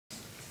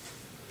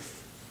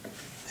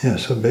Yeah,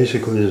 so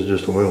basically it's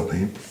just oil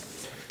paint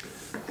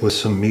with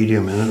some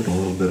medium in it, a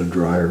little bit of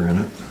drier in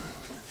it.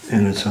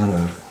 And it's on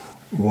a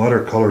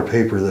watercolor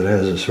paper that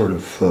has a sort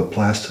of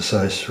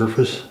plasticized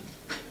surface.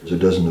 It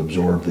doesn't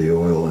absorb the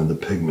oil and the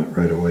pigment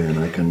right away, and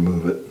I can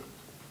move it.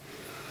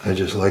 I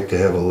just like to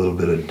have a little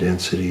bit of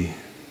density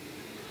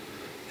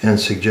and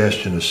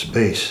suggestion of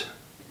space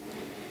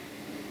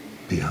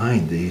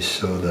behind these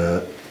so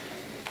that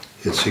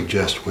it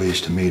suggests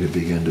ways to me to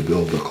begin to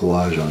build the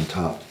collage on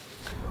top.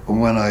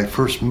 When I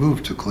first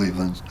moved to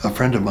Cleveland, a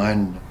friend of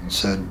mine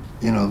said,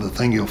 you know, the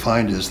thing you'll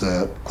find is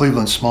that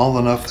Cleveland's small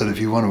enough that if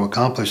you want to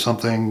accomplish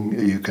something,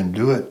 you can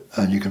do it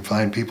and you can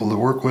find people to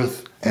work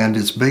with. And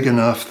it's big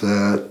enough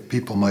that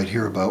people might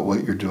hear about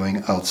what you're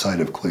doing outside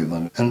of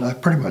Cleveland. And I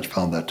pretty much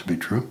found that to be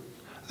true.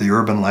 The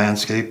urban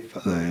landscape,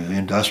 the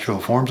industrial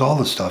forms, all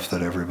the stuff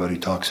that everybody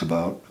talks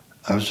about.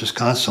 I was just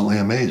constantly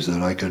amazed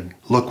that I could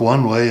look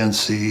one way and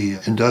see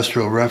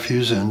industrial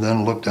refuse and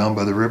then look down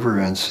by the river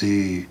and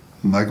see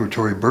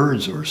migratory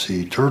birds or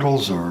see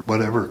turtles or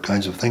whatever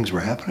kinds of things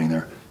were happening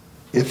there.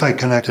 If I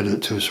connected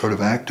it to sort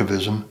of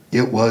activism,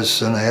 it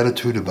was an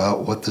attitude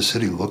about what the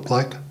city looked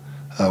like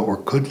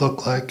or could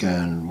look like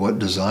and what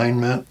design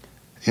meant.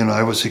 You know,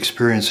 I was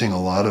experiencing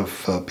a lot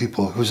of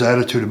people whose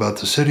attitude about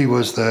the city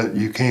was that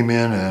you came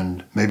in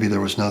and maybe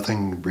there was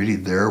nothing really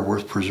there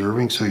worth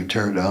preserving, so you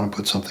tear it down and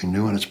put something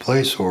new in its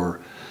place,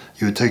 or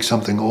you would take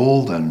something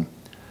old and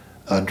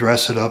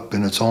dress it up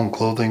in its own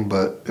clothing,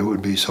 but it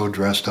would be so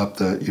dressed up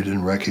that you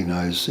didn't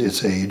recognize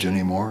its age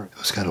anymore. It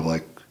was kind of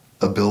like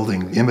a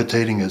building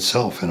imitating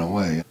itself in a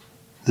way.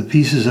 The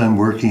pieces I'm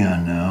working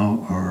on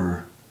now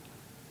are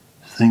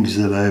things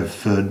that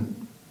I've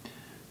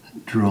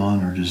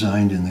drawn or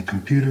designed in the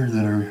computer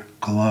that are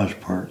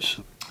collage parts.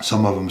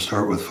 Some of them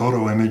start with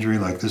photo imagery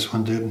like this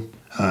one did,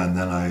 and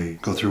then I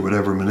go through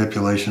whatever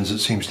manipulations it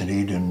seems to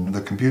need in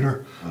the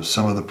computer.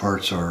 Some of the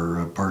parts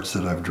are parts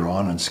that I've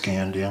drawn and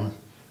scanned in.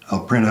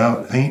 I'll print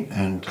out, paint,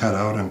 and cut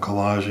out and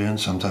collage in.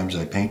 Sometimes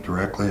I paint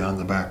directly on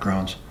the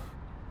backgrounds.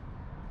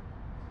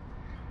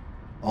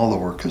 All the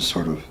work is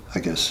sort of,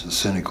 I guess, a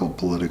cynical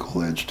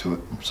political edge to it,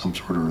 some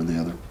sort or the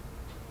other.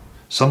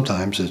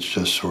 Sometimes it's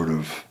just sort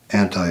of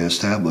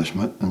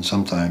anti-establishment, and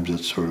sometimes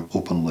it's sort of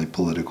openly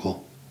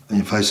political. And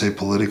if I say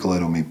political, I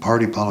don't mean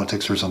party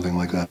politics or something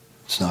like that.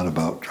 It's not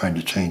about trying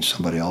to change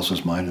somebody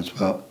else's mind. It's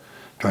about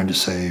trying to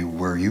say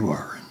where you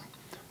are and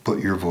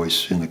put your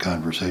voice in the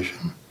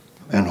conversation.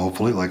 And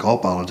hopefully, like all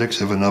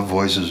politics, if enough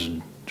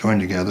voices join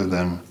together,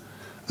 then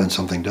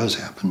something does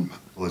happen.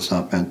 Well, it's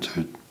not meant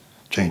to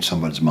change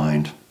somebody's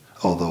mind,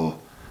 although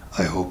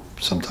I hope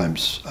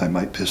sometimes I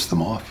might piss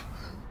them off.